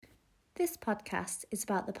This podcast is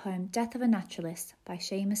about the poem Death of a Naturalist by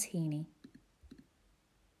Seamus Heaney.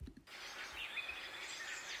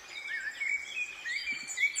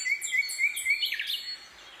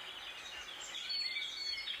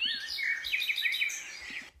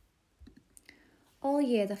 All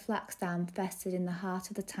year the flax dam festered in the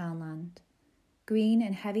heart of the townland. Green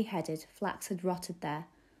and heavy-headed, flax had rotted there,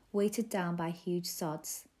 weighted down by huge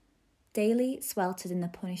sods. Daily it sweltered in the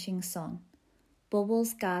punishing sun.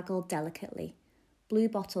 Bubbles gargled delicately. Blue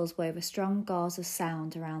bottles wove a strong gauze of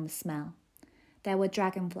sound around the smell. There were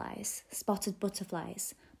dragonflies, spotted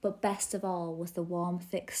butterflies, but best of all was the warm,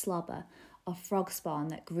 thick slobber of frog spawn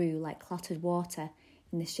that grew like clotted water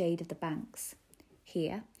in the shade of the banks.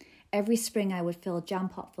 Here, every spring I would fill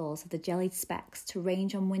jam-potfuls of the jellied specks to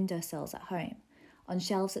range on windowsills at home, on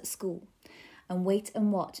shelves at school, and wait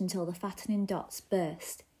and watch until the fattening dots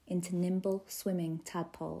burst into nimble, swimming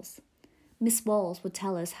tadpoles. Miss Walls would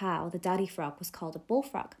tell us how the daddy frog was called a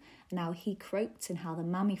bullfrog, and how he croaked, and how the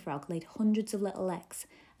mammy frog laid hundreds of little eggs,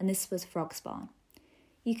 and this was frog spawn.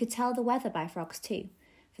 You could tell the weather by frogs too,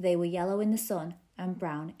 for they were yellow in the sun and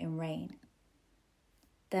brown in rain.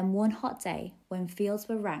 Then one hot day, when fields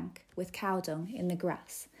were rank with cow dung in the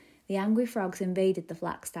grass, the angry frogs invaded the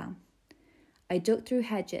flax dam. I ducked through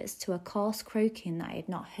hedges to a coarse croaking that I had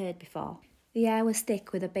not heard before. The air was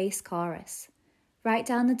thick with a bass chorus. Right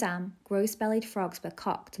down the dam, gross-bellied frogs were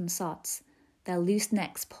cocked on sods. Their loose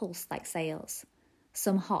necks pulsed like sails.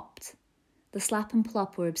 Some hopped. The slap and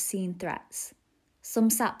plop were obscene threats.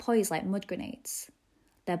 Some sat poised like mud grenades,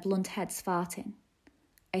 their blunt heads farting.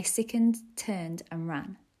 I sickened, turned and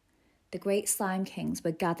ran. The great slime kings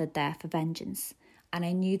were gathered there for vengeance, and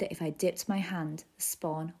I knew that if I dipped my hand, the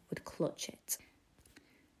spawn would clutch it.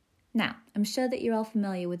 Now, I'm sure that you're all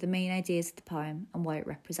familiar with the main ideas of the poem and what it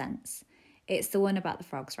represents. It's the one about the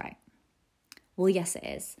frogs, right? Well, yes it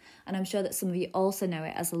is, and I'm sure that some of you also know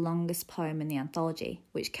it as the longest poem in the anthology,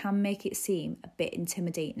 which can make it seem a bit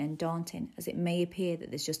intimidating and daunting, as it may appear that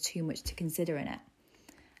there's just too much to consider in it.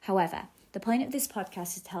 However, the point of this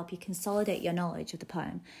podcast is to help you consolidate your knowledge of the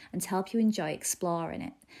poem and to help you enjoy exploring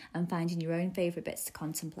it and finding your own favourite bits to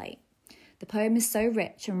contemplate. The poem is so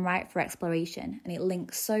rich and ripe for exploration, and it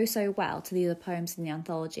links so well to the other poems in the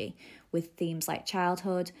anthology, with themes like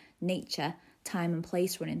childhood, nature, time and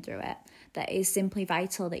place running through it, that it is simply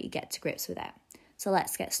vital that you get to grips with it. So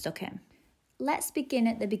let's get stuck in. Let's begin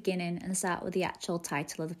at the beginning and start with the actual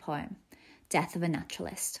title of the poem, Death of a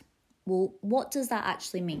Naturalist. Well, what does that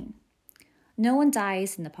actually mean? No one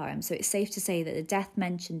dies in the poem, so it's safe to say that the death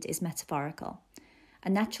mentioned is metaphorical. A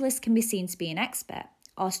naturalist can be seen to be an expert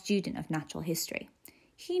or student of natural history.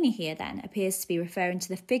 Heaney here then appears to be referring to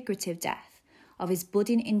the figurative death of his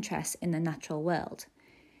budding interest in the natural world.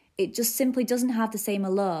 It just simply doesn't have the same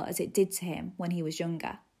allure as it did to him when he was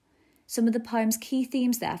younger. Some of the poem's key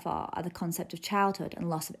themes, therefore, are the concept of childhood and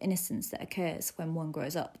loss of innocence that occurs when one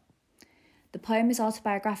grows up. The poem is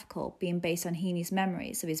autobiographical, being based on Heaney's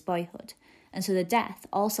memories of his boyhood, and so the death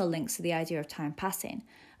also links to the idea of time passing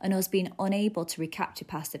and us being unable to recapture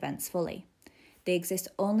past events fully. They exist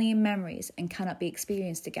only in memories and cannot be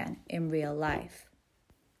experienced again in real life.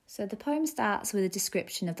 So the poem starts with a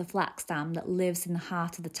description of the flax dam that lives in the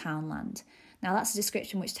heart of the townland. Now that's a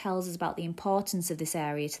description which tells us about the importance of this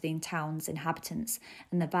area to the town's inhabitants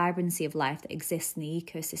and the vibrancy of life that exists in the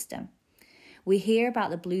ecosystem. We hear about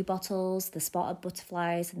the blue bottles, the spotted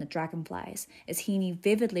butterflies and the dragonflies as Heaney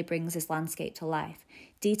vividly brings this landscape to life,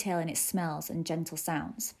 detailing its smells and gentle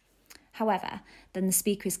sounds. However, then the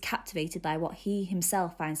speaker is captivated by what he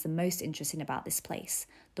himself finds the most interesting about this place,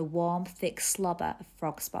 the warm, thick slobber of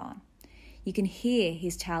frog spawn. You can hear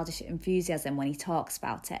his childish enthusiasm when he talks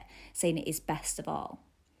about it, saying it is best of all.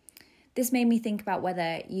 This made me think about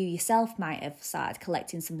whether you yourself might have started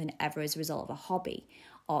collecting something ever as a result of a hobby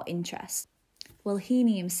or interest. Well,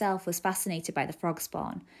 Heaney himself was fascinated by the frog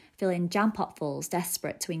spawn, filling jam-potfuls,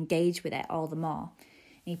 desperate to engage with it all the more.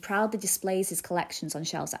 And he proudly displays his collections on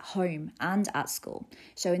shelves at home and at school,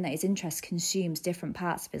 showing that his interest consumes different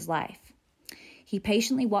parts of his life. He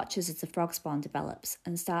patiently watches as the frog spawn develops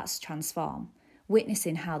and starts to transform,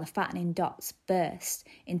 witnessing how the fattening dots burst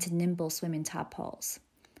into nimble swimming tadpoles.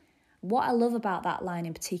 What I love about that line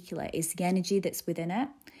in particular is the energy that's within it.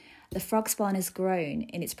 The frog spawn has grown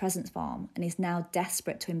in its present form and is now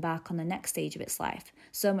desperate to embark on the next stage of its life,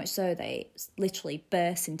 so much so that it literally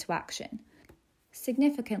bursts into action.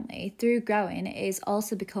 Significantly, through growing, it has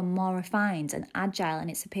also become more refined and agile in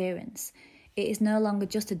its appearance. It is no longer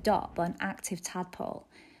just a dot, but an active tadpole.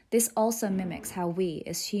 This also mimics how we,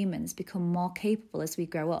 as humans, become more capable as we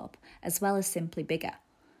grow up, as well as simply bigger.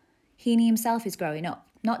 Heaney himself is growing up,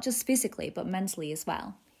 not just physically, but mentally as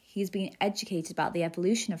well. he's been educated about the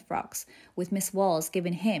evolution of frogs, with Miss Walls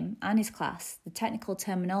giving him and his class the technical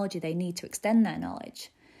terminology they need to extend their knowledge.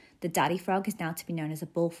 The daddy frog is now to be known as a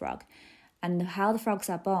bullfrog, and how the frogs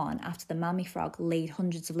are born after the mammy frog laid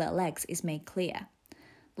hundreds of little eggs is made clear.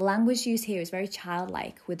 The language used here is very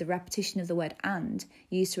childlike, with the repetition of the word "and"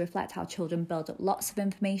 used to reflect how children build up lots of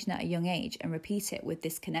information at a young age and repeat it with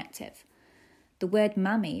this connective. The word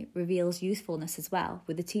mammy reveals youthfulness as well,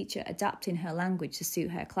 with the teacher adapting her language to suit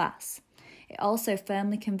her class. It also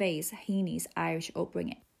firmly conveys Heaney's Irish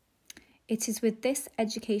upbringing. It is with this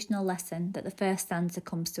educational lesson that the first stanza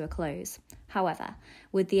comes to a close. However,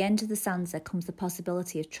 with the end of the stanza comes the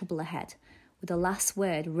possibility of trouble ahead, with the last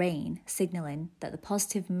word, rain, signalling that the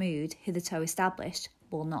positive mood hitherto established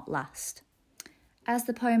will not last. As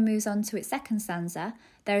the poem moves on to its second stanza,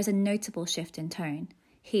 there is a notable shift in tone.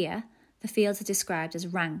 Here, the fields are described as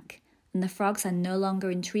rank, and the frogs are no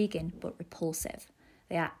longer intriguing but repulsive.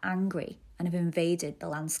 They are angry and have invaded the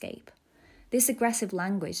landscape. This aggressive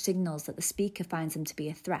language signals that the speaker finds them to be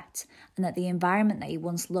a threat, and that the environment that he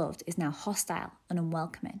once loved is now hostile and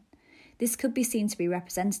unwelcoming. This could be seen to be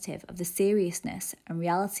representative of the seriousness and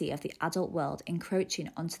reality of the adult world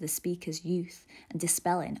encroaching onto the speaker's youth and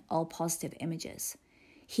dispelling all positive images.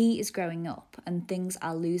 He is growing up, and things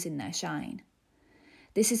are losing their shine.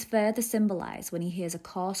 This is further symbolised when he hears a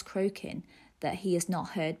coarse croaking that he has not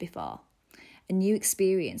heard before, a new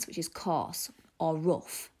experience which is coarse or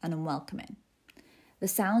rough and unwelcoming. The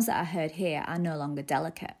sounds that are heard here are no longer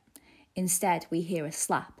delicate. Instead, we hear a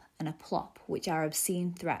slap and a plop, which are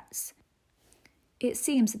obscene threats. It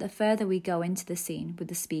seems that the further we go into the scene with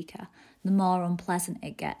the speaker, the more unpleasant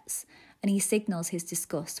it gets, and he signals his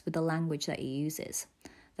disgust with the language that he uses.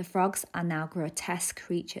 The frogs are now grotesque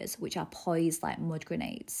creatures which are poised like mud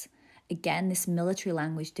grenades. Again, this military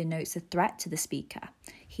language denotes a threat to the speaker.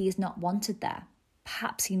 He is not wanted there.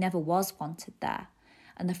 Perhaps he never was wanted there.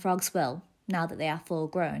 And the frogs will, now that they are full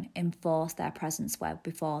grown, enforce their presence where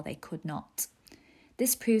before they could not.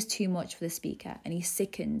 This proves too much for the speaker, and he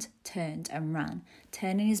sickened, turned and ran,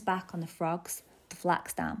 turning his back on the frogs, the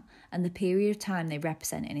flax dam, and the period of time they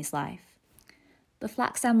represent in his life. The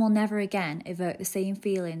flax dam will never again evoke the same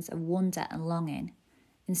feelings of wonder and longing.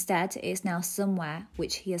 Instead, it is now somewhere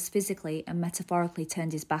which he has physically and metaphorically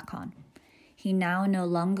turned his back on. He now no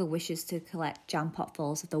longer wishes to collect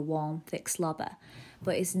jam-potfuls of the warm, thick slobber,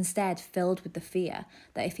 but is instead filled with the fear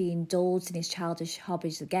that if he indulged in his childish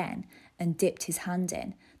hobbies again and dipped his hand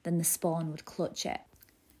in, then the spawn would clutch it.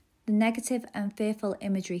 The negative and fearful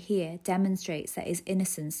imagery here demonstrates that his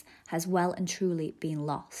innocence has well and truly been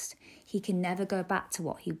lost. He can never go back to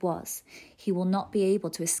what he was. He will not be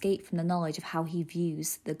able to escape from the knowledge of how he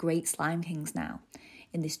views the great slime kings now,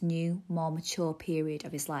 in this new, more mature period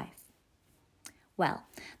of his life. Well,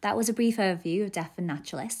 that was a brief overview of Deaf and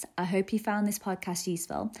Naturalist. I hope you found this podcast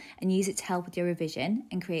useful and use it to help with your revision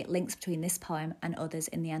and create links between this poem and others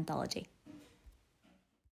in the anthology.